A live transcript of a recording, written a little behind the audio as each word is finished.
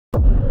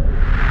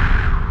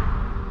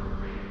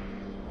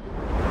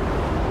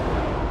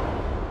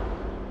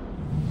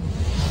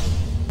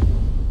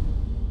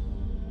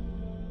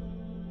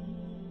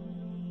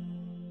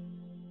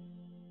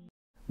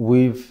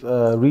we've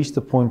reached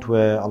the point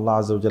where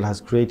Allah Azza wa Jal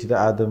has created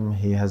Adam.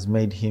 He has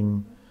made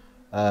him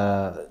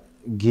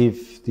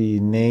give the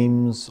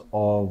names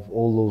of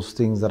all those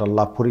things that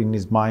Allah put in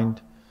his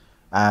mind.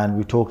 And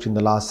we talked in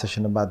the last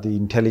session about the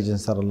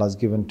intelligence that Allah has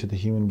given to the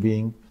human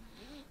being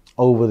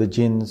over the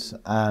jinns,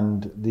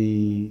 and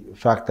the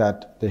fact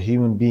that the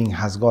human being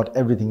has got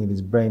everything in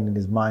his brain, in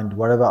his mind.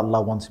 Whatever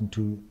Allah wants him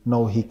to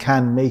know, He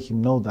can make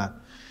him know that.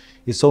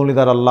 It's only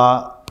that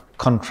Allah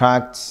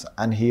contracts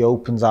and He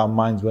opens our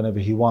minds whenever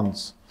He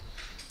wants.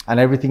 And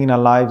everything in our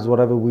lives,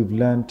 whatever we've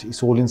learnt,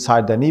 it's all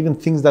inside there. And even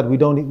things that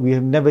we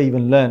have never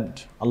even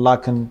learnt, Allah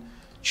can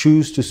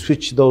choose to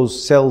switch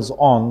those cells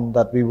on,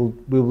 that we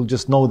will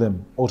just know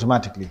them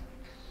automatically.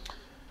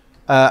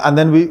 And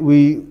then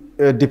we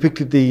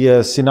depicted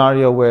the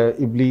scenario where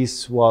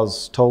Iblees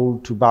was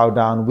told to bow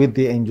down with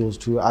the angels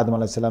to Adam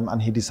alayhi salam,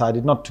 and he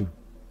decided not to.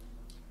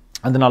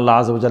 And then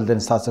Allah Azza wa Jal then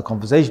starts a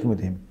conversation with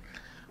him.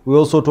 We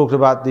also talked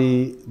about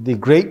the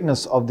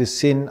greatness of this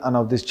sin and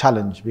of this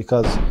challenge,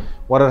 because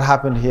what had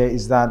happened here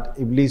is that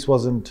Iblees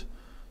wasn't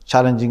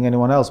challenging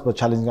anyone else but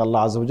challenging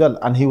Allah Azza wa Jal,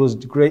 and he was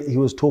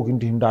talking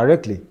to him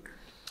directly.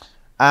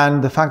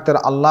 And the fact that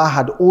Allah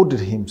had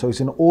ordered him, so it's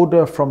an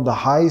order from the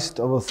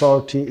highest of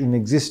authority in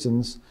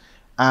existence,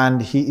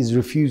 and he is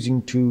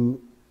refusing to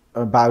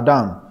bow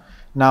down.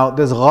 Now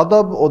there's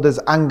ghadab, or there's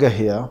anger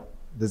here.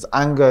 There's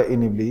anger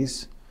in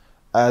Iblees.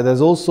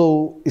 There's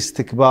also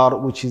istikbar,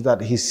 which is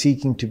that he's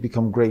seeking to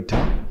become greater.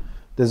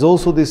 There's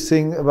also this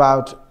thing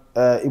about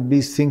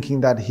Iblees thinking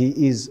that he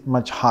is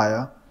much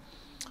higher.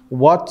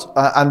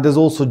 And there's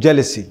also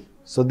jealousy.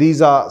 So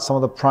these are some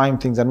of the prime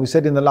things. And we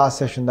said in the last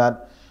session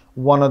that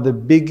one of the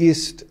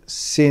biggest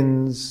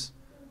sins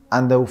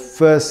and the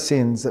first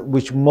sins,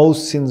 which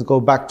most sins go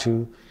back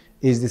to,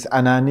 is this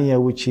ananiya,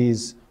 which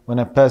is when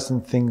a person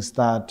thinks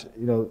that,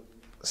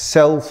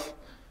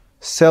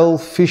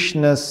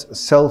 selfishness,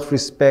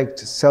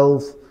 self-respect,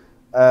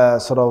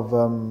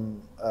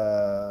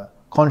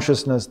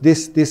 consciousness.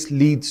 This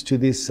leads to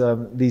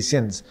these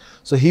sins.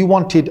 So he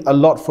wanted a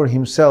lot for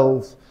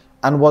himself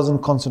and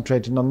wasn't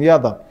concentrating on the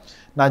other.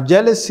 Now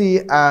jealousy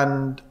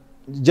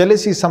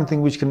is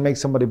something which can make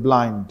somebody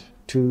blind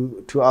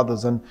to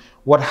others. And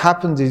what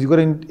happens is you got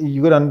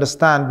to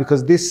understand,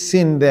 because this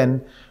sin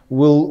then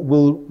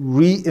will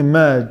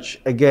re-emerge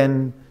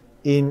again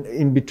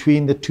in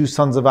between the two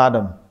sons of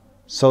Adam.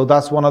 So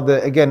that's one of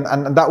the, again,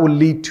 and that will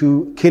lead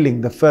to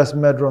killing, the first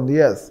murder on the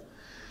earth.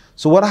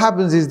 So what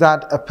happens is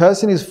that a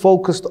person is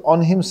focused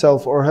on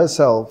himself or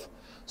herself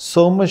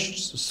so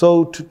much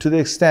so to the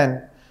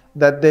extent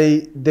that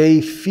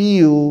they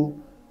feel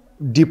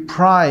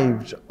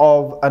deprived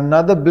of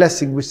another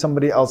blessing which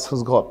somebody else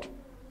has got.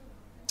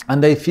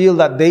 And they feel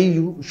that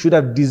they should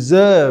have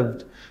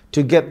deserved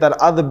to get that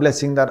other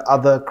blessing that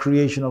other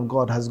creation of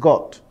God has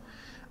got.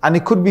 And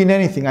it could be in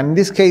anything. And in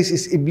this case,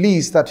 it's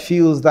Iblees that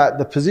feels that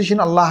the position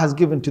Allah has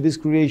given to this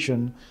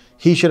creation,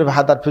 he should have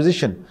had that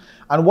position.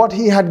 And what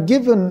he had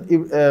given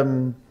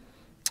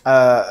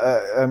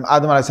Adam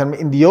alayhi salam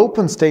in the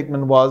open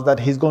statement was that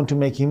he's going to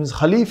make him his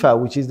Khalifa,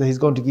 which is that he's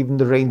going to give him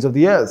the reins of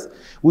the earth.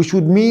 Which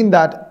would mean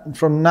that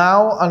from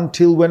now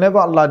until whenever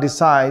Allah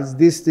decides,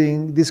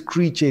 this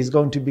creature is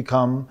going to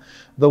become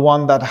the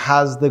one that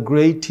has the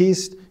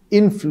greatest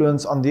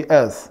influence on the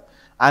earth.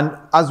 And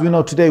as we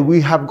know today,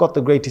 we have got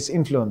the greatest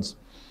influence.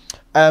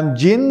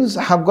 Jinns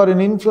have got an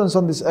influence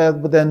on this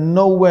earth, but they're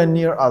nowhere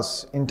near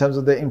us in terms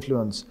of their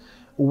influence.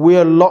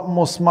 We're a lot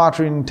more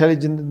smarter and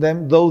intelligent than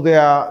them, though they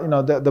are,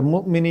 the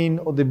mu'mineen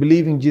or the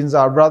believing jinns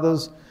are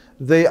brothers.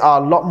 They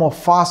are a lot more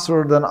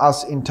faster than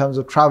us in terms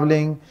of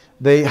traveling.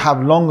 They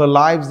have longer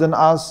lives than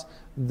us.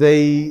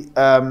 They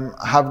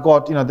have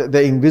got,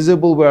 they're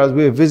invisible, whereas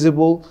we're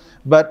visible.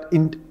 But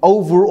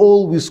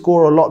overall, we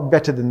score a lot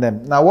better than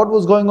them. Now, what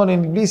was going on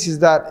in Iblis is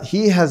that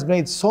he has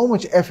made so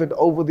much effort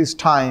over this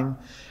time,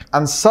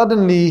 and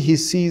suddenly he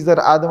sees that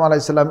Adam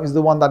alayhi salam is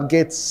the one that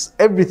gets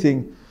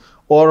everything,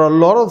 or a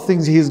lot of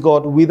things he's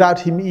got without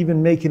him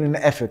even making an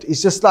effort.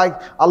 It's just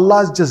like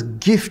Allah's just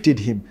gifted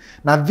him.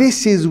 Now,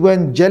 this is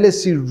when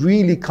jealousy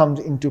really comes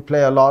into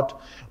play a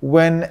lot.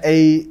 When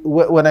a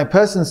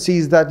person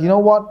sees that,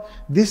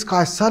 this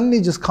guy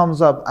suddenly just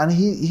comes up and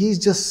he's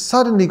just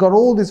suddenly got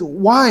all this.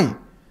 Why?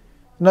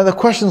 The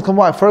questions come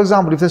why. For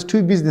example, if there's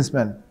two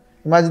businessmen,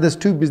 imagine there's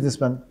two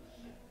businessmen.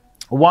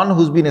 One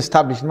who's been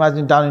established,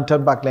 imagine down in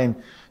Turnback Lane,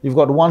 you've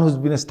got one who's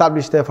been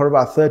established there for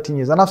about 13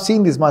 years. And I've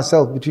seen this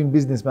myself between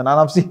businessmen, and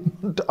I've seen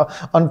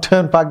on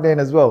Turnback Lane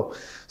as well.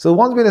 So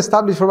one's been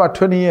established for about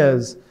 20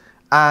 years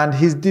and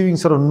he's doing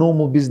sort of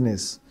normal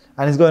business.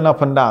 And he's going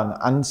up and down,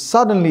 and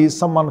suddenly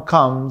someone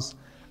comes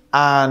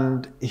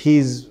and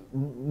he's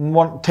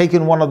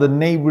taken one of the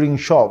neighboring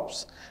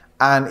shops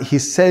and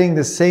he's selling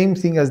the same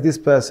thing as this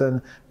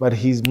person, but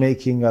he's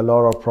making a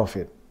lot of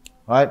profit,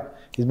 right?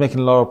 He's making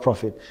a lot of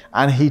profit,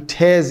 and he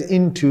tears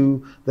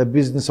into the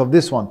business of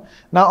this one.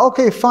 Now,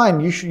 okay,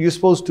 fine, you're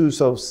supposed to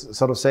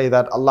sort of say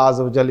that Allah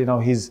Azza wa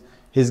Jalla,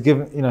 He's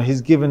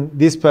given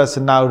this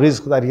person now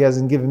rizq that he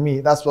hasn't given me.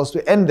 That's supposed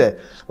to end there.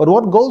 But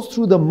what goes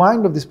through the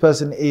mind of this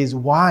person is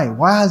why?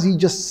 Why has he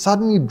just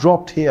suddenly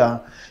dropped here?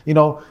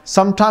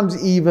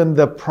 Sometimes even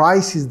the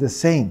price is the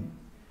same.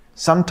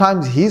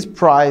 Sometimes his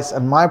price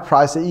and my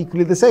price are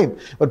equally the same.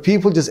 But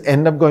people just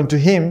end up going to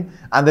him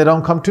and they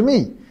don't come to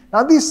me.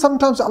 Now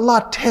sometimes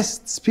Allah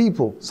tests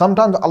people.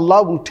 Sometimes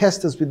Allah will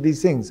test us with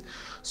these things.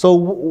 So,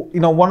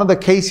 one of the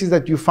cases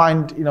that you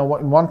find, in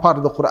one part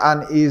of the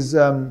Quran is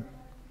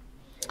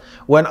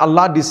when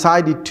Allah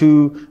decided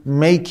to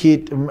make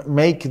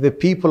the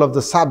people of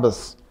the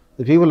Sabbath,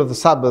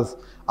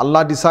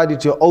 Allah decided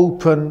to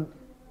open,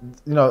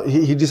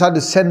 He decided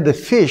to send the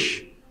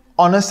fish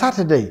on a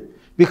Saturday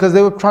because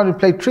they were trying to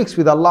play tricks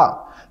with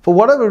Allah. For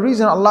whatever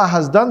reason Allah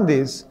has done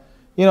this,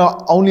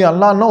 only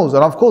Allah knows.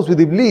 And of course with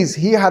Iblees,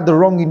 he had the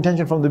wrong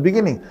intention from the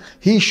beginning.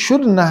 He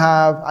shouldn't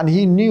have, and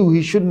he knew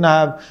he shouldn't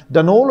have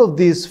done all of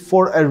this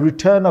for a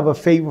return of a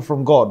favor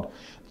from God.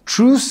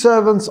 True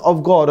servants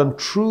of God and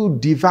true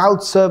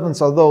devout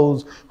servants are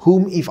those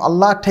whom if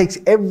Allah takes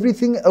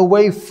everything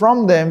away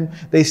from them,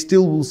 they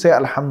still will say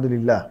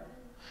Alhamdulillah.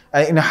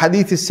 In a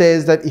hadith it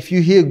says that if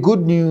you hear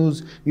good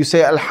news, you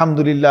say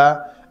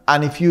Alhamdulillah,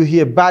 and if you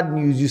hear bad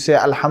news, you say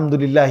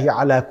Alhamdulillahi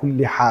ala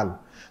kulli hal.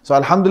 So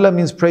Alhamdulillah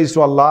means praise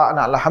to Allah, and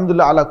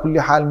Alhamdulillah ala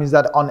kulli hal means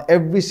that on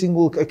every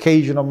single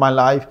occasion of my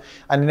life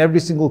and in every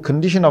single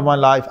condition of my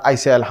life, I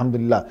say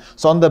Alhamdulillah.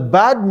 So on the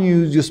bad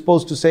news, you're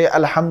supposed to say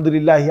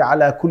Alhamdulillahi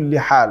ala kulli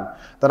hal,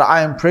 that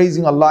I am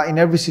praising Allah in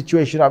every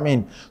situation I'm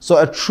in. So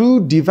a true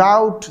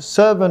devout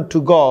servant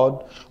to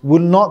God will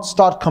not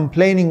start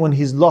complaining when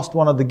he's lost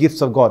one of the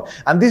gifts of God.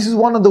 And this is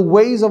one of the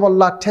ways of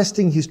Allah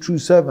testing His true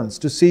servants,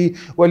 to see,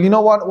 well, you know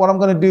what I'm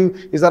going to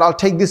do is that I'll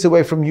take this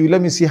away from you, let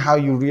me see how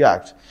you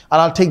react. And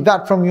I'll take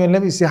that from you and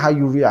let me see how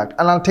you react.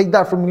 And I'll take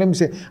that from you, let me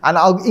see. And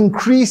I'll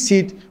increase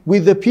it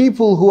with the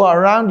people who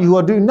are around you who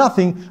are doing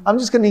nothing. I'm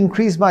just going to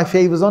increase my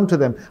favors onto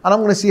them. And I'm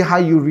going to see how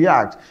you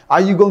react.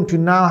 Are you going to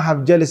now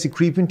have jealousy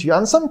creep into you?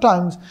 And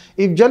sometimes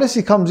if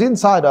jealousy comes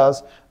inside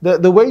us,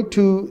 the way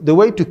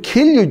to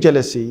kill your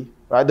jealousy,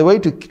 right? The way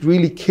to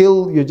really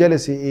kill your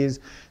jealousy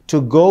is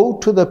to go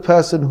to the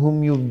person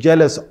whom you're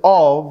jealous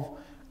of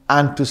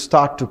and to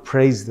start to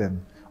praise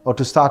them or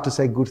to start to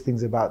say good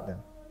things about them.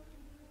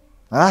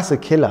 Now that's a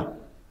killer.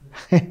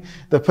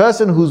 The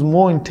person who's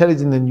more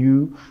intelligent than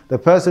you, the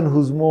person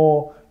who's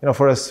more,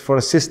 for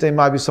a sister it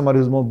might be somebody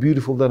who's more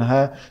beautiful than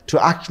her,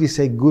 to actually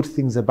say good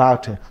things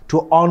about her,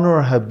 to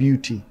honor her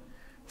beauty.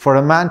 For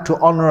a man to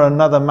honor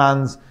another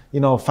man's,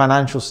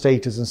 financial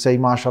status and say,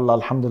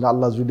 MashaAllah, Alhamdulillah,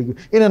 Allah's really good.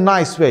 In a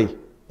nice way.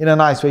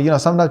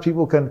 Sometimes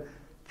people can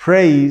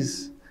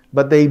praise,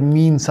 but they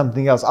mean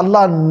something else.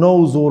 Allah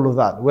knows all of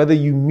that. Whether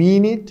you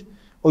mean it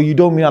or you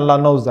don't mean, Allah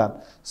knows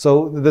that.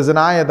 So there's an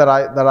ayah that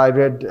I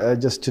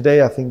read just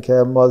today, I think,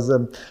 was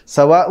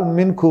سَوَاءٌ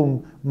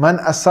مِّنْكُمْ مَنْ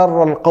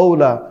أَسَرَّ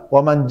الْقَوْلَ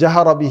وَمَنْ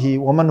جَهَرَ بِهِ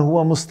وَمَنْ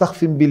هُوَ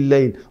مُسْتَخْفٍ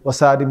بِاللَّيْلِ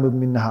وَسَارِمٌ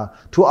بِالنَّهَارِ.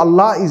 To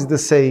Allah is the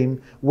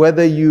same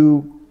whether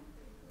you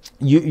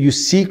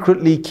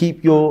secretly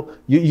keep your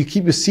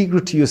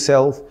secret to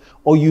yourself,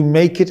 or you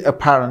make it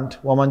apparent,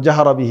 وَمَنْ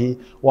جَهَرَ بِهِ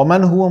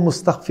وَمَنْ هُوَ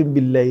مُسْتَخْفٍ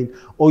بِاللَّيْلِ,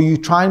 or you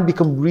try and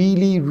become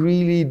really,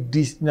 really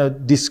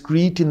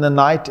discreet in the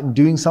night and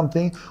doing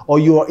something, or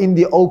you are in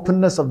the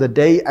openness of the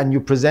day and you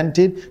present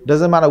it.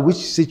 Doesn't matter which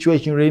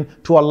situation you're in,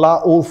 to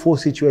Allah all four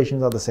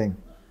situations are the same.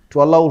 To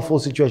Allah all four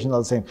situations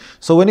are the same.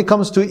 So when it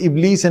comes to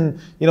Iblees and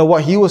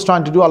what he was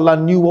trying to do, Allah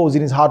knew what was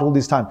in his heart all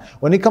this time.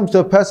 When it comes to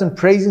a person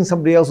praising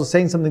somebody else or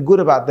saying something good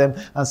about them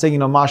and saying,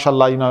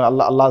 MashaAllah,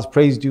 Allah has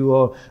praised you,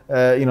 or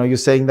you're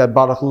saying that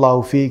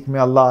Barakallahu feek, may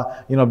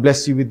Allah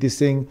bless you with this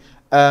thing.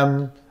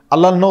 Allah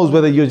knows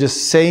whether you're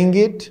just saying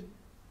it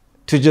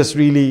to just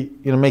really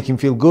make him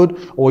feel good,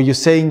 or you're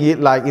saying it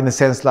like in a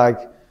sense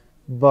like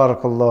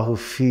Barakallahu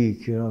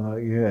feek,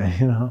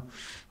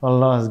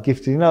 Allah has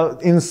gifted.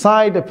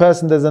 Inside a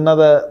person there's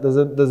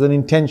an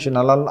intention.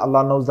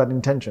 Allah knows that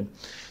intention.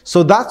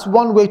 So that's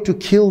one way to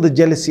kill the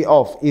jealousy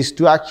off, is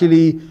to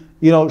actually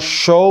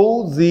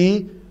show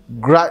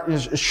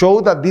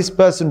that this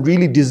person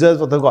really deserves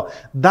what they've got.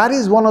 That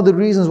is one of the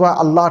reasons why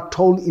Allah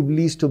told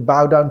Iblees to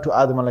bow down to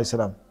Adam alayhi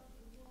salam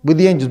with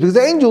the angels, because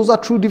the angels are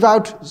true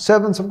devout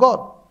servants of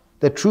God.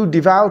 They're true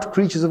devout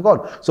creatures of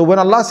God. So when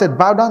Allah said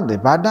bow down, they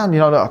bowed down.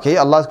 Okay,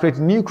 Allah's created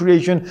a new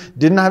creation,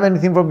 didn't have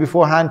anything from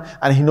beforehand,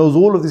 and He knows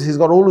all of this. He's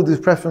got all of this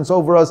preference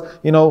over us.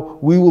 We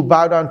will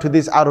bow down to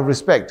this out of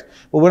respect.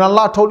 But when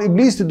Allah told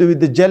Iblis to do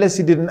it, the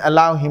jealousy didn't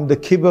allow him, the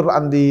kibr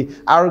and the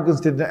arrogance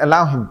didn't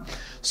allow him.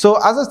 So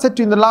as I said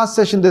to you in the last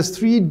session, there's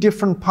three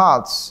different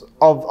parts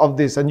of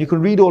this, and you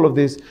can read all of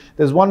this.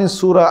 There's one in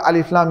Surah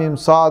Alif Lam Mim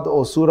Sad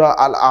or Surah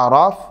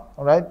Al-A'raf.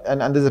 Right?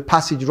 And there's a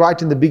passage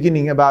right in the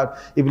beginning about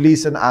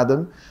Iblis and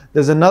Adam.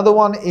 There's another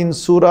one in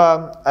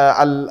Surah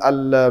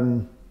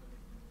Al-Hijr,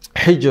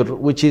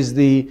 which is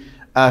the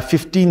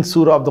 15th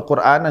surah of the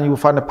Quran, and you will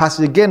find a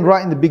passage again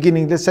right in the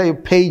beginning. Let's say a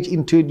page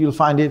into it, you'll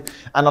find it,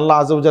 and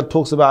Allah Azza wa Jalla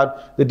talks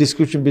about the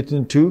description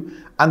between the two.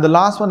 And the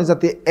last one is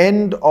at the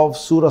end of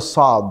Surah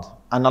Sad.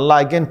 And Allah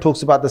again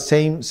talks about the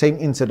same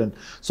incident.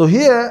 So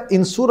here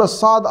in Surah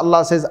Sad,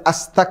 Allah says,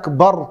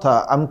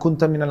 Astakbarta am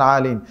kunta min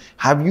al-alim.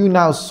 Have you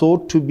now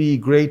sought to be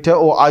greater,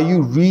 or are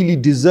you really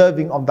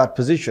deserving of that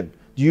position?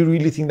 Do you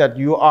really think that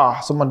you are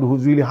someone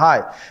who's really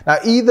high? Now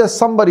either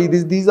somebody,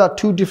 these are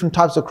two different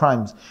types of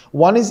crimes.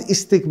 One is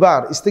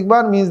istikbar.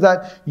 Istikbar means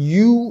that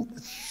you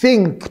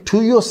think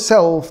to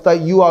yourself that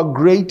you are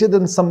greater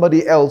than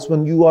somebody else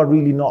when you are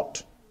really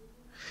not.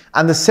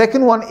 And the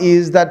second one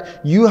is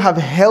that you have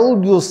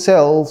held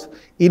yourself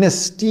in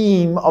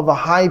esteem of a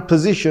high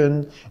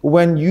position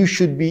when you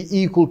should be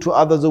equal to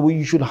others, or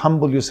you should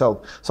humble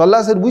yourself. So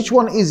Allah said, which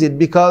one is it?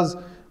 Because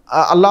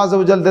Allah Azza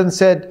wa Jal then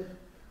said,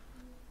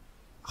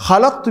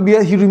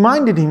 He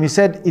reminded him, He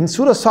said in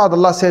Surah Sad,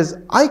 Allah says,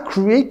 I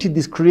created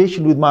this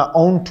creation with my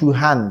own two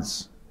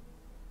hands.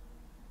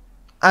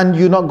 And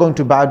you're not going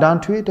to bow down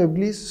to it,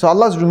 Iblees? So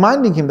Allah is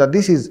reminding him that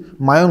this is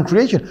my own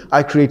creation.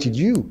 I created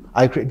you.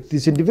 I created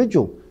this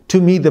individual. To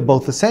me, they're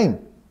both the same.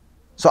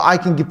 So I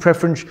can give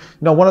preference.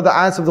 One of the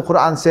ayats of the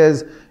Quran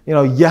says,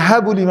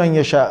 Yahabu liman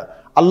yasha.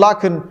 Allah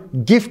can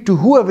give to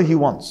whoever He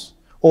wants.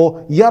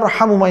 Or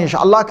Yarhamu man yasha.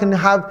 Allah can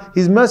have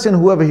His mercy on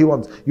whoever He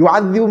wants.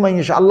 Yu'adhibu man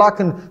yasha. Allah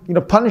can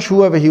punish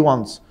whoever He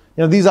wants.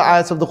 These are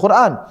ayats of the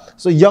Quran.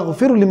 So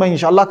Yaghfiru liman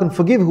yasha. Allah can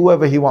forgive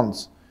whoever He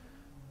wants.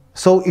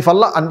 So if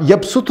Allah, and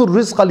yabsutu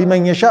rizqa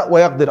liman yasha wa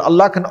yaqdir.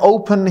 Allah can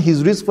open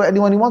His rizq for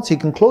anyone He wants. He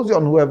can close it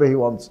on whoever He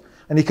wants.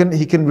 And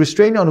He can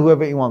restrain it on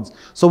whoever He wants.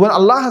 So when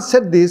Allah has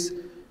said this,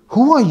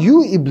 who are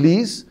you,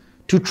 Iblees,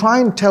 to try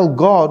and tell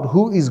God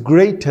who is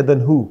greater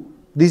than who?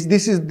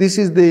 This is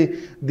the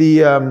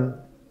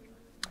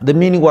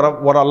meaning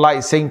what Allah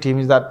is saying to him,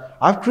 is that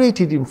I've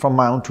created him from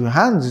my own two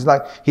hands. It's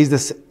like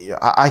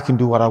I can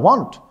do what I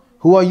want.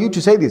 Who are you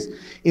to say this?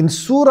 In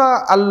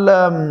Surah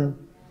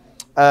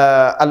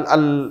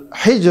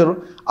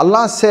Al-Hijr,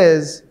 Allah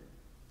says,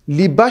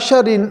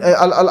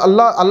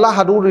 Allah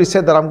had already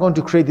said that I'm going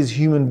to create this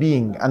human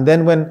being. And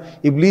then when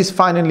Iblees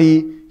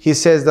finally, he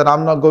says that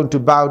I'm not going to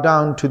bow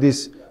down to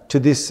this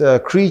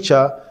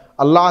creature,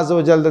 Allah Azza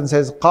wa Jalla then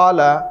says,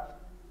 Qala,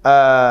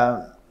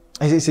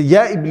 he says,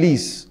 Ya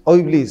Iblees, O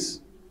Iblees,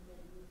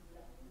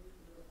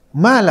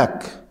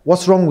 Malak,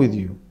 what's wrong with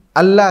you?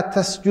 Allah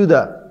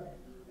tasjuda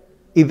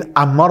id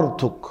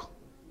amartuk.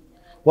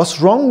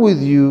 What's wrong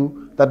with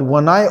you that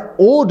when I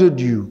ordered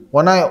you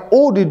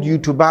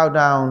to bow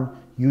down,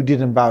 you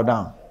didn't bow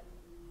down?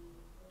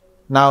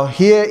 Now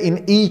here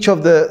in each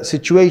of the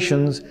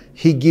situations,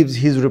 he gives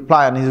his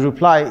reply, and his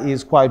reply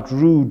is quite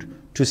rude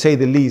to say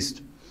the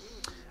least.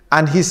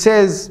 And he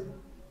says,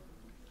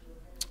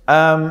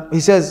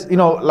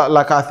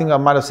 like I think I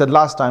might have said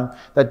last time,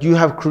 that you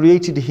have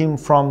created him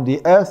from the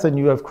earth and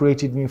you have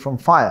created me from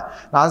fire.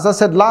 Now as I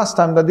said last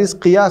time, that this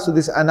qiyas, or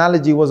this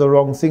analogy, was a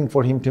wrong thing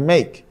for him to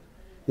make.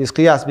 This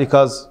qiyas,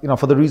 because,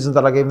 for the reasons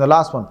that I gave in the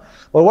last one.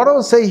 But what I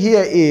will say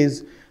here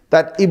is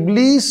that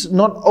Iblees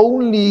not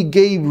only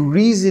gave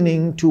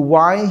reasoning to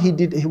why he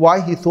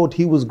thought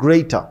he was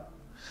greater,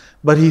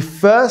 but he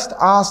first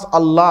asked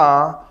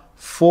Allah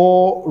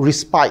for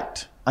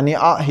respite, and he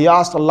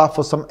asked Allah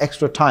for some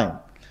extra time.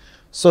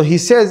 So he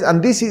says,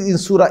 and this is in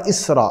Surah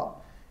Isra,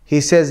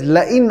 he says,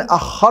 لَإِنْ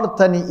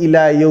أَخَّرْتَنِي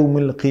إِلَى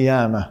يَوْمِ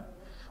الْقِيَامَةِ.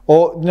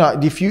 Or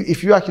if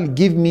you actually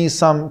give me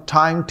some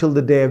time till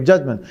the Day of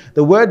Judgment.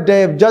 The word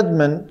Day of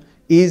Judgment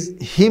is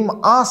him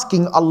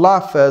asking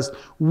Allah first,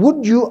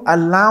 would you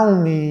allow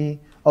me,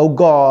 O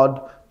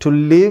God, to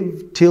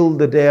live till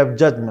the Day of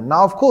Judgment?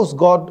 Now of course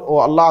God,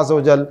 or Allah Azza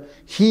wa Jal,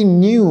 He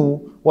knew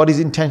what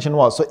his intention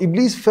was. So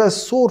Iblees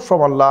first sought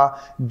from Allah,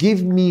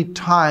 give me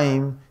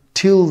time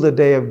till the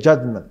Day of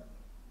Judgment.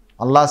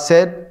 Allah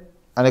said,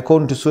 and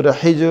according to Surah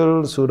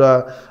Hijr,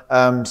 Surah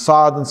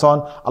Sa'd and so on,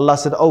 Allah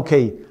said,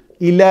 okay,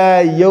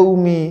 ila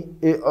yawmi,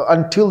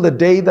 until the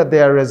day that they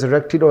are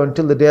resurrected, or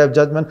until the Day of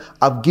Judgment,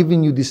 I've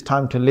given you this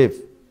time to live.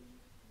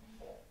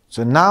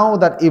 So now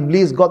that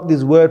Iblees got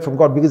this word from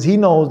God, because he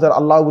knows that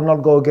Allah will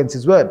not go against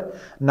His word.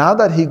 Now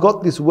that he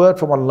got this word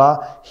from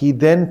Allah, he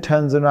then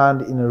turns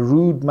around in a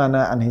rude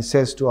manner and he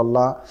says to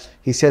Allah,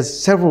 he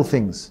says several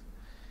things.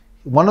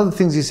 One of the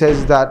things he says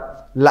is that,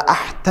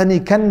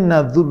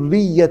 لَأَحْتَنِكَنَّ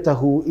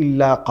ذُرِّيَّتَهُ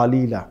إِلَّا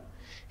قَلِيلًا.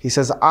 He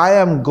says, I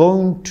am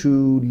going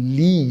to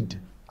lead.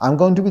 I'm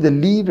going to be the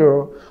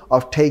leader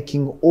of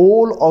taking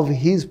all of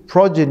his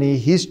progeny,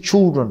 his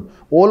children,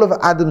 all of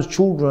Adam's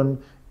children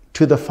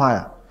to the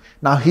fire.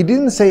 Now he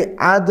didn't say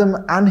Adam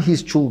and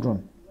his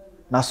children.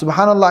 Now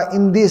subhanAllah,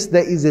 in this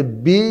there is a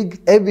big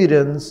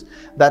evidence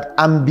that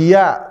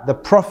Anbiya, the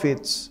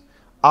prophets,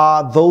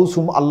 are those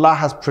whom Allah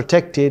has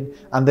protected,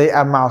 and they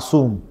are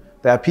ma'soom.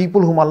 They are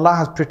people whom Allah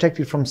has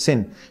protected from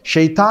sin.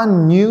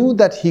 Shaitan knew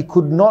that he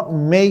could not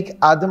make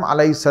Adam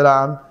alayhi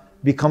salam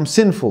become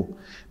sinful.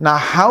 Now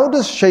how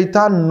does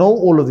Shaitan know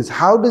all of this?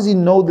 How does he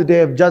know the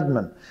Day of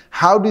Judgment?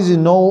 How does he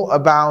know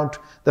about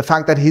the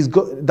fact that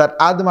that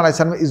Adam alayhi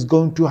salam is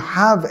going to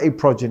have a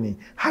progeny?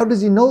 How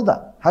does he know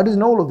that? How does he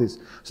know all of this?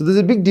 So there's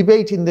a big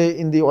debate in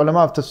the ulama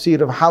of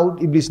tafsir of how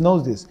Iblis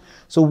knows this.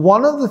 So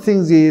one of the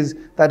things is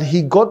that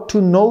he got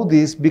to know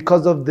this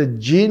because of the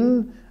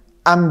jinn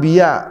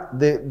Anbiya,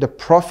 the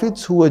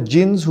prophets who were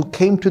jinns who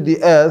came to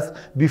the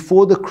earth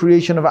before the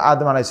creation of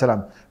Adam alayhi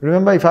salam.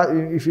 Remember,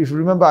 if you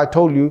remember, I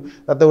told you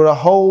that there were a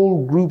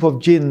whole group of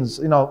jinns,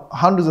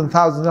 hundreds and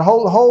thousands, a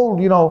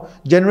whole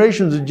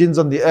generations of jinns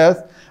on the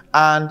earth,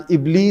 and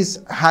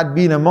Iblees had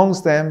been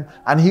amongst them,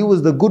 and he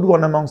was the good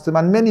one amongst them,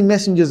 and many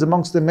messengers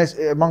amongst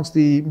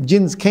the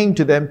jinns came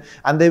to them,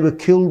 and they were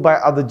killed by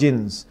other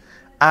jinns.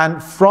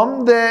 And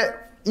from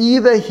there,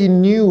 either he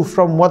knew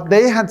from what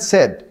they had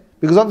said,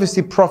 because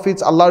obviously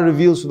prophets, Allah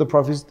reveals to the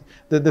prophets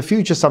the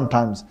future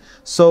sometimes.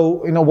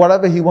 So,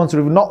 whatever He wants to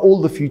reveal, not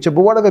all the future,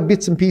 but whatever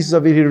bits and pieces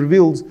of it He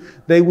reveals,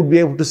 they would be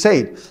able to say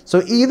it.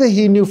 So either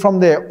he knew from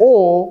there,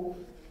 or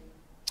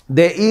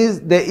there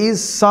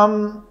is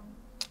some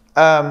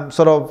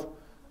sort of,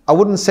 I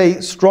wouldn't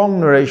say strong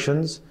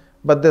narrations,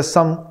 but there's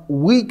some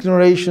weak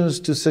narrations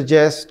to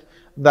suggest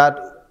that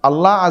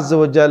Allah Azza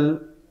wa Jal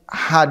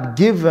had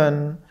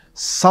given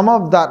some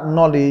of that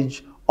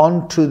knowledge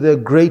onto the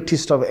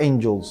greatest of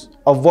angels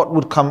of what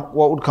would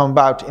come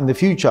about in the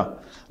future.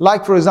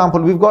 Like, for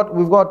example, we've got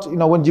when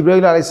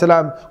Jibreel alayhi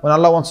salam, when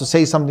Allah wants to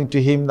say something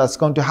to him that's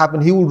going to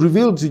happen, He will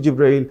reveal to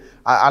Jibreel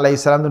alayhi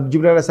salam, and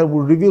Jibreel alayhi salam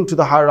will reveal to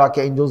the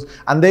hierarchy angels,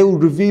 and they will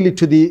reveal it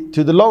to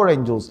the lower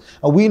angels.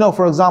 And we know,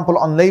 for example,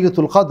 on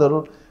Laylatul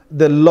Qadr,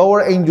 the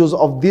lower angels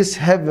of this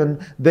heaven,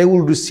 they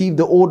will receive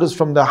the orders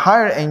from the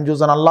higher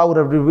angels, and Allah would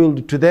have revealed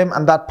it to them,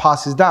 and that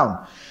passes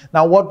down.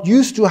 Now, what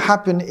used to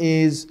happen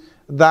is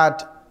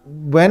that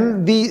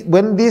when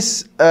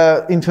this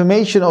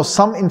information or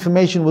some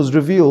information was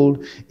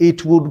revealed,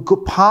 it would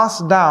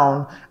pass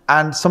down,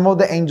 and some of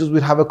the angels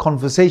would have a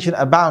conversation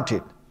about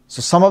it.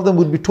 So some of them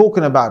would be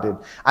talking about it.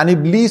 And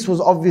Iblees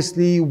was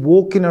obviously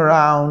walking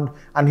around,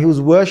 and he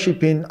was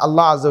worshipping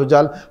Allah Azza wa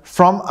Jal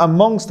from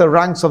amongst the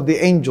ranks of the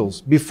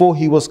angels before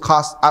he was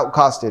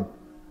outcasted.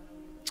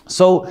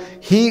 So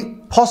he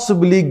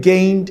possibly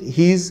gained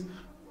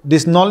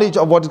this knowledge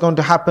of what is going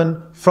to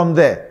happen from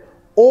there.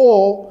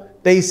 Or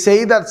they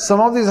say that some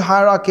of these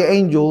hierarchy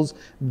angels,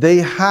 they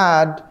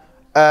had,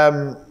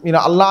 Allah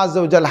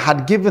Azza wa Jal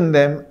had given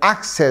them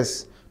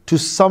access to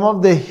some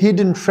of the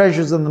hidden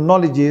treasures and the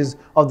knowledges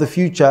of the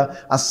future,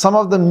 and some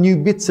of them knew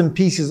bits and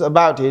pieces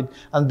about it,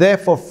 and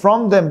therefore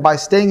from them, by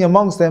staying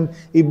amongst them,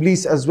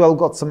 Iblis as well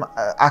got some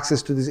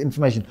access to this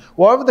information.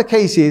 Whatever the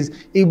case is,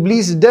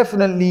 Iblis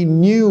definitely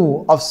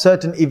knew of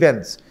certain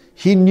events.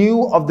 He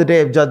knew of the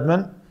Day of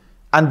Judgment,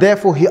 and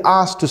therefore he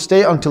asked to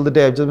stay until the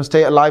Day of Judgment,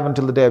 stay alive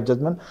until the Day of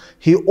Judgment.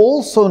 He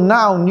also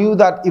now knew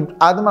that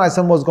Adam alayhi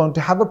salam was going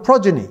to have a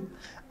progeny.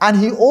 And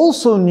he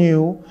also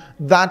knew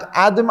that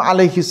Adam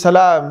alayhi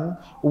salam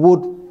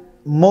would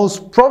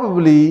most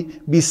probably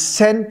be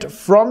sent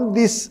from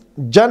this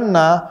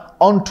Jannah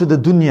onto the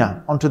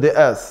dunya, onto the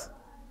earth.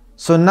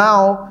 So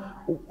now,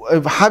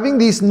 having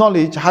this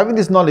knowledge,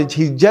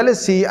 his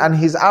jealousy and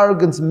his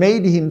arrogance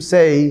made him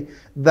say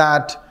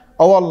that,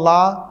 "Oh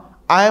Allah,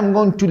 I am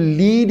going to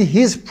lead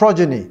his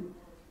progeny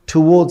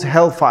towards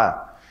hellfire."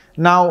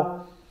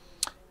 Now,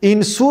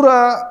 in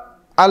Surah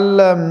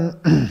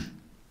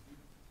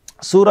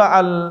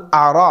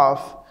Al-A'raf,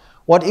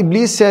 what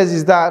Iblis says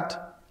is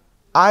that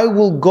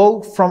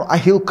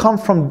he'll come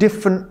from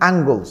different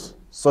angles.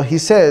 So he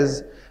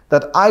says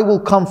that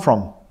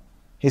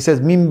he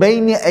says, "Min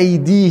bayni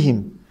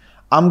aydihim,"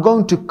 I'm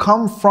going to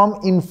come from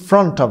in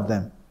front of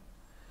them.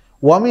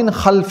 "Wa min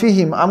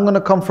khalfihim," I'm going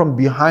to come from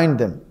behind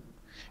them.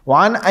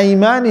 وَعَنْ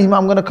أَيْمَانِهِمْ,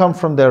 I'm going to come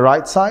from their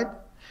right side.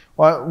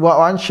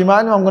 وَعَنْ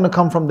شِمَالِهِمْ, I'm going to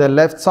come from their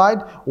left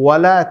side.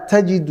 وَلَا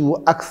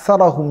تَجِدُوا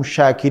أَكْثَرَهُمْ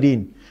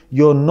شَاكِرِينَ.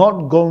 You're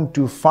not going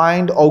to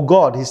find, oh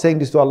God, he's saying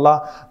this to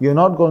Allah, you're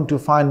not going to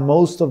find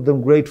most of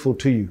them grateful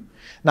to you.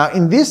 Now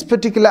in this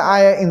particular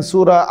ayah in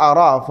Surah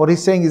Araf, what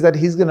he's saying is that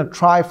he's going to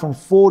try from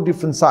 4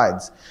 different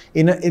sides.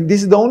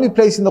 This is the only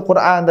place in the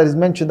Quran that is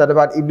mentioned that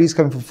about Iblis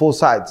coming from 4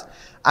 sides.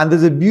 And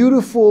there's a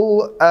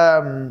beautiful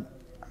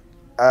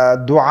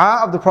dua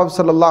of the Prophet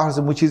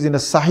ﷺ, which is in a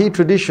Sahih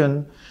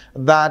tradition,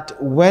 that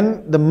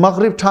when the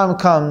Maghrib time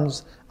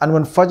comes and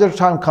when Fajr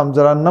time comes,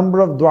 there are a number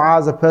of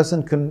du'as a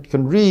person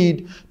can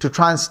read to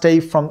try and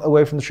stay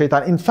away from the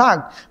shaitan. In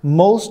fact,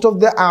 most of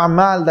the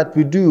a'mal that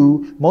we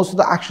do, most of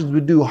the actions we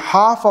do,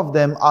 half of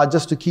them are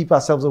just to keep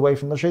ourselves away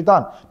from the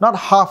shaitan. Not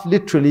half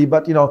literally,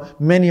 but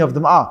many of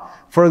them are.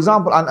 For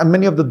example, and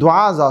many of the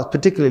du'as are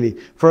particularly.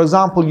 For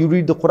example, you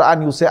read the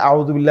Quran, you'll say,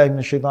 "A'udhu billahi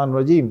minash shaitanir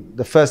rajim."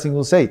 The first thing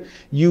you'll say.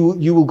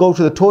 You will go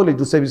to the toilet,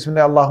 you'll say,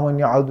 "Bismillah Allahumma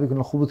inni a'udhu bika min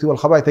al-khubuthi wal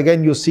khaba'ith."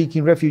 Again, you're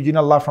seeking refuge in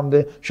Allah from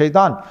the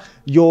shaitan.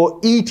 You're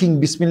eating,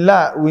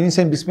 Bismillah. When you're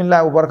saying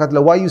Bismillah wa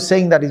barakatuh, why are you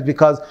saying that? Is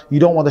because you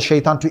don't want the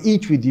shaitan to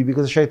eat with you,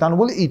 because the shaitan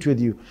will eat with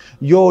you.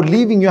 You're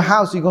leaving your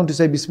house, you're going to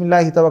say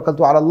Bismillah tawakkaltu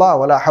ala Allah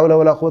wa la hawla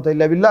wa la quwwata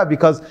illa billah,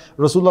 because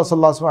Rasulullah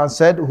sallallahu alaihi wasallam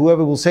said,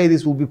 whoever will say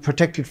this will be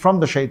protected from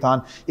the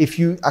shaitan. If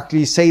you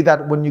actually say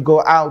that when you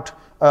go out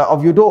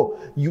of your door.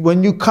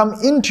 When you come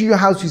into your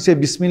house, you say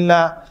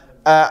Bismillah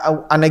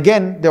And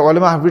again, the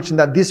ulama have written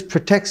that this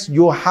protects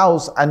your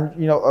house and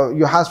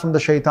your house from the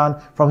shaitan,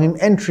 from him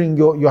entering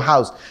your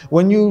house.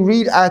 When you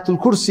read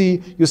Ayatul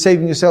Kursi, you're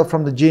saving yourself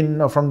from the jinn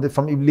or from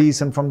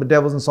Iblees and from the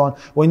devils and so on.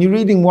 When you're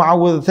reading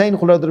Mu'awwidhatayn,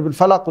 Qul a'udhu birabbil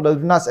falaq, Qul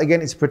a'udhu birabbin nas,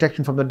 again it's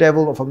protection from the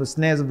devil or from the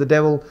snares of the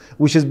devil,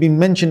 which has been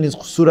mentioned in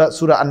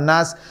Surah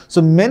An-Nas.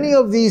 So many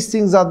of these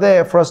things are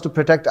there for us to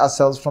protect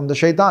ourselves from the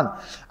shaitan.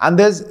 And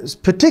there's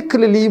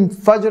particularly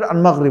Fajr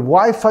and Maghrib.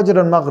 Why Fajr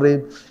and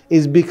Maghrib?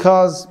 Is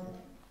because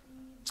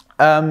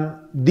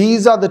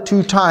these are the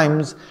two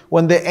times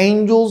when the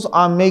angels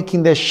are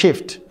making their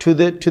shift to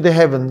the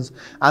heavens,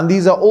 and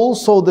these are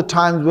also the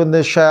times when the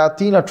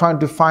shayateen are trying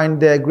to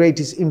find their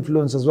greatest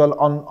influence as well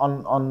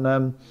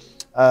on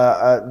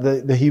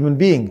the human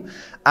being.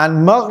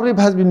 And Maghrib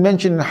has been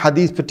mentioned in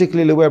Hadith,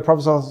 particularly where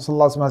Prophet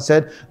ﷺ has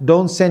said,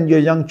 don't send your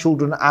young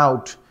children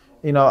out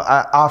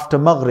after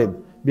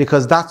Maghrib,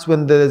 because that's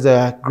when there's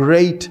a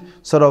great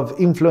sort of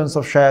influence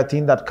of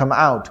shayateen that come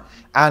out.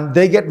 And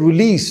they get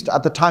released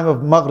at the time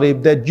of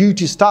Maghrib. Their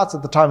duty starts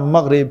at the time of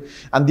Maghrib.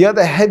 And the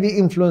other heavy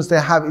influence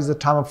they have is the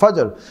time of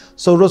Fajr.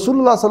 So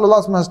Rasulullah sallallahu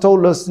alaihi wasallam has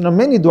told us,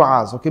 many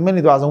du'as,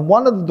 many du'as. And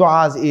one of the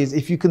du'as is,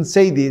 if you can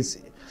say this,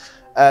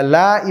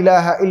 La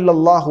ilaha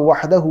illallah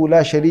wahdahu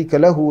la sharika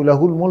lahu,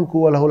 lahul mulku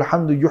wa lahul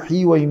hamdu,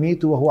 yuhyi wa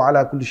yumitu wa huwa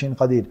ala kulli shayin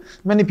qadir.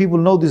 Many people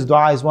know this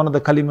dua is one of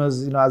the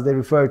kalimas, as they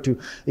refer to.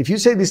 If you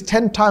say this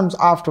 10 times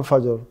after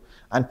Fajr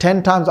and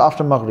 10 times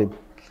after Maghrib,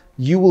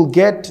 you will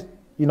get,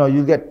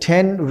 you'll get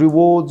 10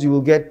 rewards, you will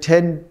get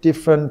 10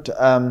 different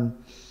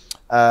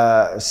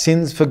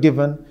sins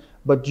forgiven,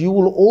 but you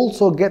will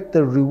also get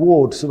the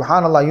reward.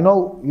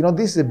 Subhanallah,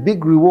 this is a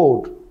big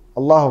reward.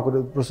 Allahu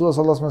Akbar. Rasulullah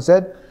sallallahu alaihi wasallam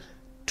said,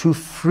 to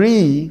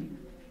free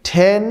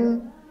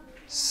 10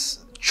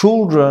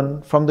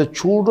 children from the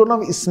children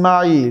of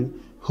Ismail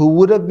who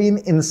would have been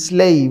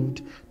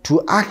enslaved,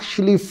 to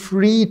actually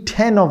free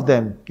 10 of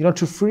them,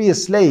 to free a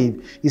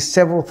slave is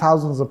several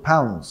thousands of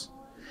pounds.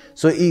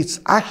 So it's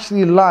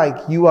actually like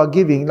you are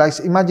giving, like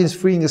imagine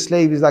freeing a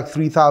slave is like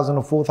 3,000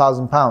 or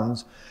 4,000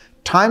 pounds.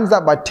 Times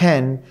that by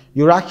 10,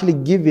 you're actually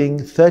giving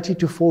 30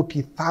 to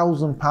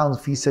 40,000 pounds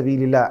fi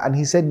sabilillah. And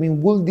he said,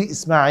 min wuldi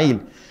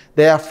Ismail.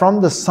 They are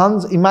from the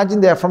sons,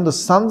 imagine they are from the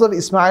sons of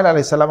Ismail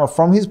alayhi salam, or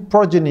from his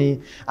progeny,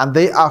 and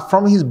they are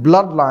from his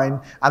bloodline,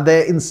 and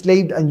they are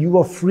enslaved, and you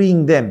are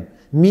freeing them.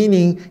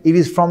 Meaning, it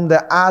is from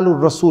the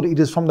Alur Rasul, it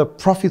is from the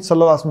Prophet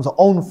sallallahu alaihi wasallam's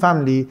own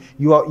family,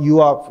 you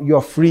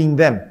are freeing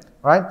them.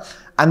 Right?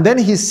 And then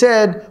he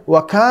said,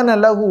 وَكَانَ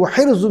لَهُ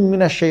حِرْزٌ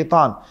مِّنَ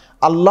الشَّيْطَانِ.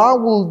 Allah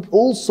will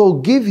also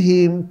give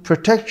him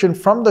protection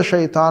from the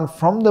shaitan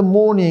from the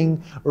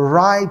morning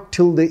right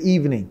till the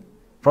evening.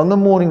 From the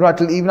morning right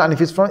till the evening. And if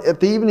it's at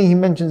the evening he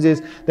mentions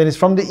this, then it's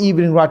from the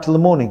evening right till the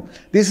morning.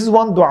 This is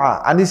one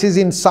dua. And this is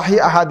in Sahih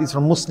Ahadith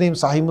from Muslim,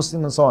 Sahih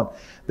Muslim and so on.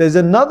 There's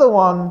another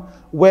one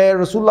where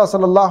Rasulullah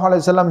sallallahu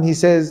alaihi wasallam,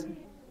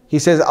 he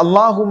says,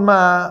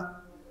 Allahumma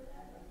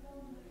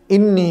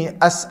Inni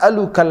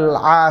as'aluka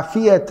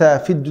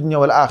al-afiyata fi dunya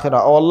wal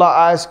akhirah. Oh Allah,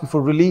 I ask you for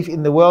relief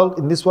in the world,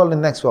 in this world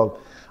and next world.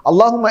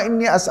 Allahumma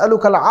inni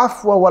as'aluka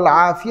al-afwa wal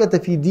afiyata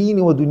fi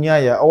dini wa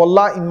dunyaya. Oh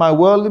Allah, in my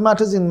worldly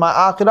matters, in my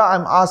akhirah,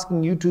 I'm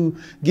asking you to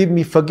give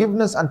me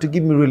forgiveness and to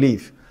give me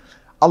relief.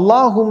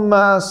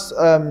 Allahumma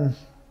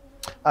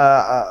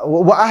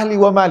wa ahli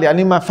wa mali,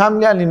 and in my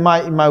family and in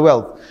my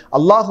wealth.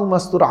 Allahumma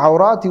astur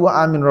awrati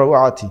wa amin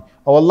rawati.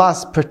 Oh Allah,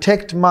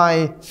 protect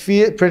me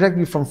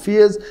from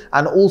fears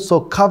and also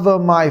cover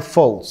my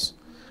faults.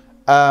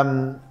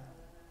 Allahumma,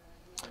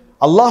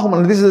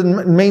 and this is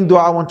the main dua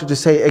I wanted to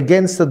say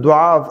against the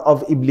dua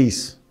of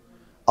Iblees.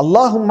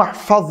 Allahumma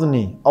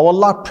hfadhni, oh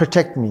Allah,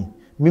 protect me.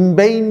 Min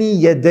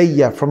bayni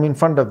yadayya, from in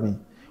front of me.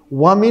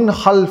 Wa min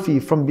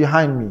khalfi, from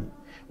behind me.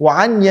 Wa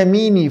an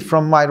yamini,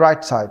 from my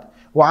right side.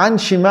 Wa an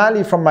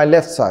shimali, from my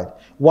left side.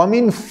 Wa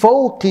min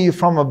fawqi,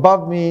 from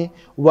above me.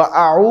 Wa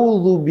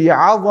a'udhu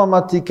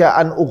bi'azamatika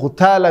an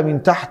ughtala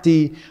min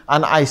tahti.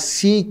 And I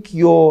seek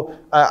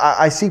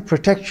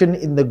protection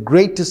in the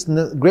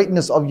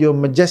greatness of your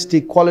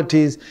majestic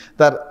qualities,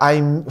 that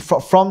I'm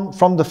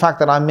from the fact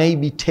that I may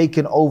be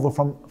taken over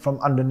from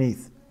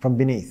underneath, from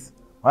beneath.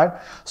 Right?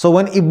 So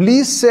when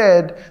Iblis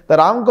said that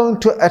I'm going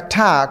to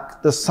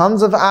attack the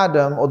sons of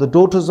Adam or the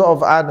daughters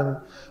of Adam,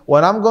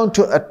 when I'm going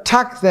to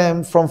attack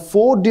them from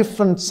 4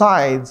 different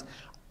sides,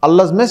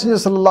 Allah's Messenger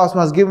sallallahu alaihi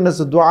wasallam has given us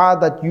a dua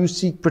that you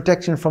seek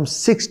protection from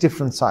 6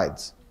 different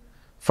sides.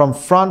 From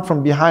front,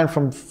 from behind,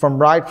 from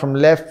right, from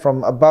left,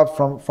 from above,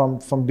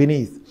 from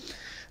beneath.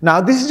 Now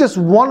this is just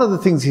one of the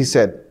things he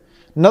said.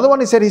 Another one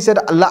he said,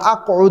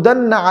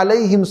 لَأَقْعُدَنَّ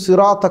عَلَيْهِمْ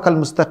صِرَاطَكَ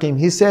الْمُسْتَقِيمِ.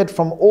 He said,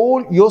 from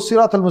all your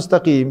sirat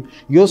al-mustaqim,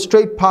 your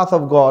straight path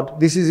of God,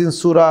 this is in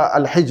Surah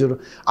Al-Hijr,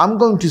 I'm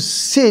going to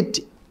sit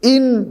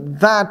in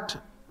that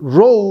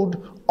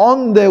road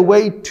on their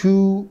way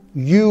to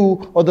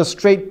you, or the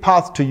straight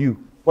path to you.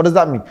 What does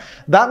that mean?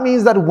 That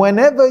means that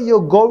whenever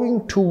you're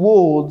going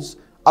towards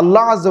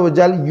Allah Azza wa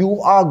Jal, you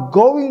are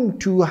going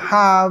to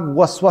have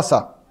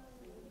waswasa.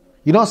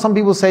 Some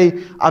people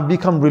say, I've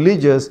become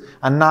religious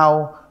and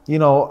now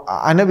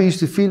I never used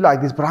to feel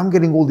like this, but I'm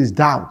getting all these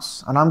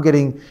doubts, and I'm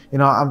getting,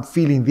 I'm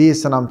feeling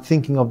this, and I'm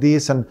thinking of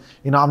this, and,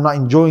 I'm not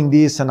enjoying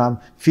this, and I'm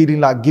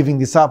feeling like giving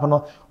this up, and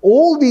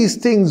all these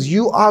things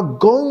you are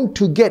going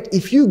to get.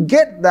 If you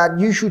get that,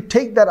 you should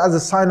take that as a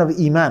sign of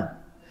Iman.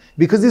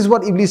 Because this is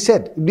what Iblees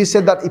said. Iblees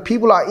said that if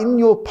people are in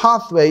your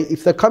pathway,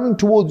 if they're coming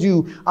towards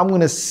you, I'm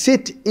going to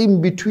sit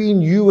in between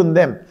you and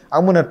them.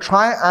 I'm going to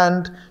try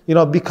and,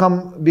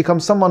 become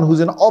someone who's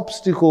an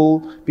obstacle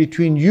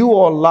between you,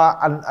 or Allah,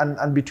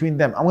 and between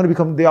them. I'm going to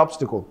become the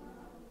obstacle.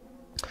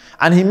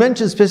 And he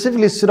mentioned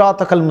specifically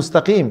Siratak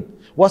al-Mustaqim.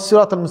 What's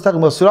Sirat al-Mustaqim?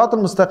 Well, Sirat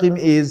al-Mustaqim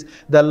is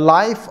the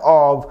life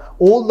of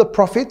all the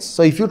prophets.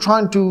 So if you're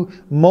trying to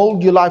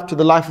mold your life to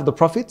the life of the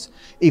prophets,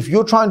 if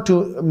you're trying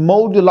to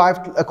mold your life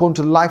according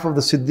to the life of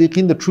the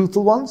Siddiqeen, the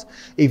truthful ones,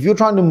 if you're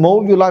trying to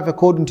mold your life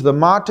according to the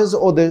martyrs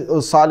or the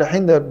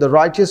Salihin, the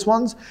righteous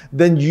ones,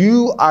 then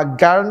you are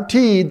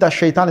guaranteed that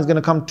shaitan is going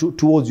to come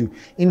towards you.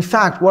 In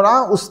fact, what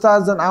our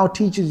ustads and our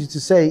teachers used to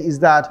say is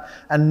that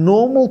a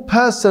normal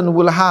person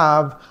will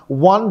have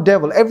one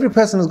devil. Every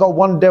person has got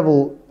one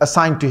devil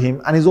assigned to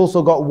him, and he's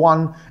also got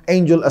one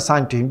angel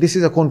assigned to him. This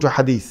is according to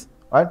hadith,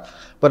 right?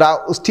 But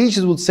our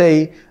teachers would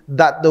say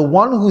that the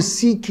one who's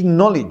seeking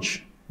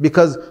knowledge,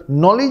 because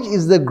knowledge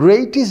is the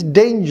greatest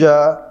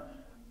danger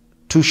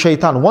to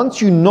shaitan.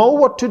 Once you know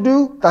what to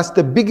do, that's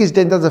the biggest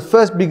danger, that's the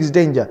first biggest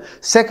danger.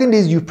 Second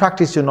is you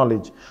practice your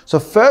knowledge. So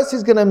first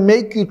he's going to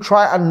make you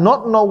try and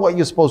not know what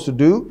you're supposed to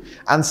do.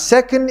 And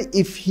second,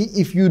 if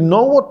you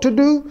know what to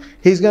do,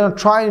 he's going to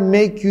try and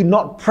make you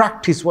not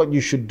practice what you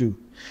should do.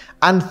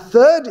 And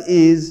third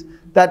is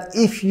that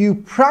if you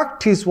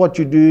practice what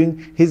you're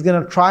doing, he's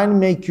going to try and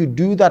make you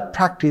do that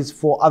practice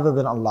for other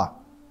than Allah.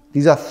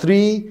 These are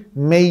three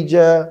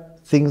major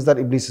things that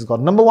Iblis has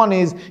got. Number one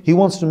is he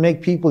wants to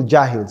make people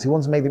jahils. He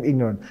wants to make them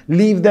ignorant.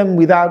 Leave them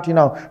without,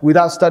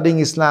 without studying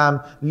Islam.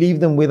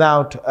 Leave them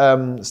without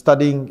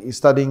studying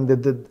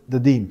the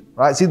deen.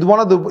 Right? See, this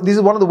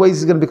is one of the ways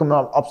he's going to become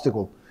an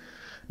obstacle.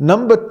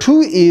 Number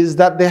two is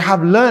that they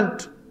have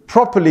learnt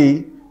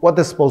properly what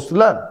they're supposed to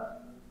learn.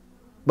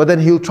 But then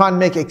he'll try and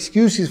make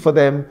excuses for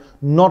them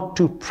not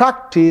to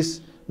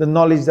practice the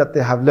knowledge that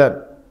they have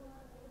learned.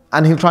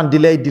 And he'll try and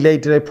delay,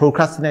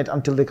 procrastinate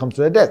until they come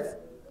to their death.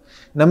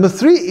 Number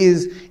three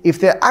is, if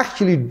they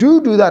actually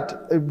do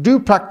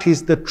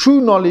practice the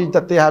true knowledge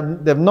that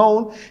they've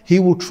known, he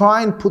will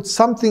try and put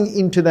something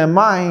into their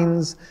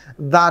minds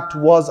that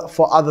was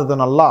for other than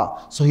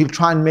Allah. So he'll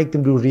try and make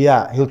them do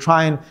riyah. He'll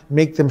try and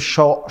make them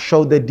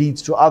show their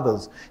deeds to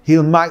others.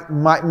 He'll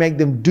might make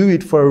them do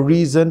it for a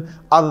reason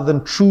other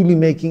than truly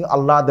making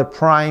Allah the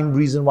prime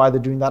reason why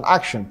they're doing that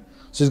action.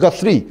 So he's got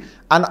three.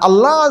 And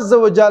Allah Azza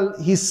wa Jal,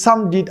 he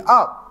summed it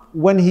up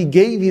when he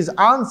gave his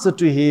answer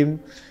to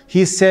him.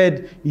 He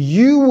said,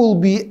 you will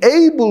be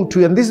able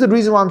to, and this is the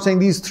reason why I'm saying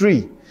these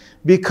three,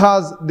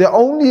 because the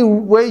only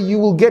way you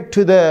will get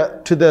to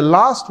the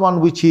last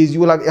one, which is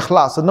you will have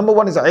ikhlas. So number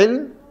one is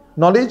ilm,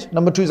 knowledge.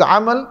 Number two is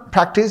amal,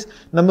 practice.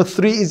 Number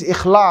three is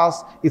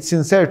ikhlas, it's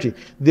sincerity.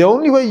 The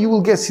only way you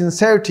will get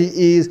sincerity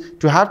is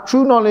to have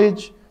true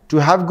knowledge, to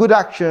have good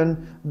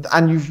action,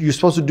 and you're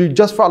supposed to do it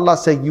just for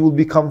Allah's sake. You will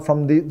become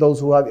from those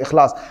who have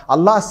ikhlas.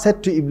 Allah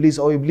said to Iblis,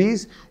 "O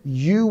Iblis,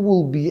 you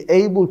will be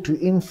able to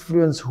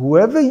influence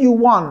whoever you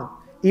want.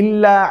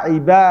 Illa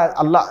ibad."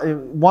 Allah,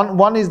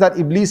 one is that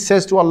Iblis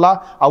says to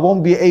Allah, "I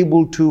won't be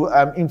able to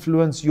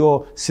influence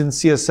your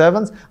sincere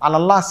servants." And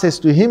Allah says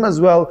to him as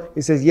well,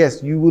 He says,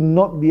 "Yes, you will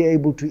not be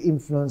able to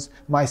influence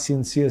my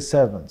sincere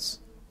servants."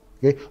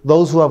 Okay,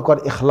 those who have got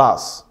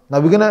ikhlas. Now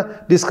we're going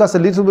to discuss a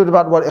little bit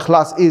about what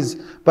ikhlas is,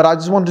 but I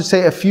just want to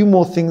say a few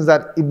more things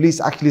that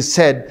Iblis actually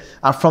said.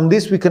 And from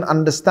this we can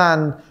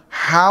understand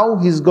how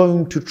he's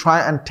going to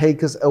try and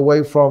take us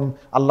away from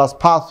Allah's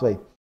pathway.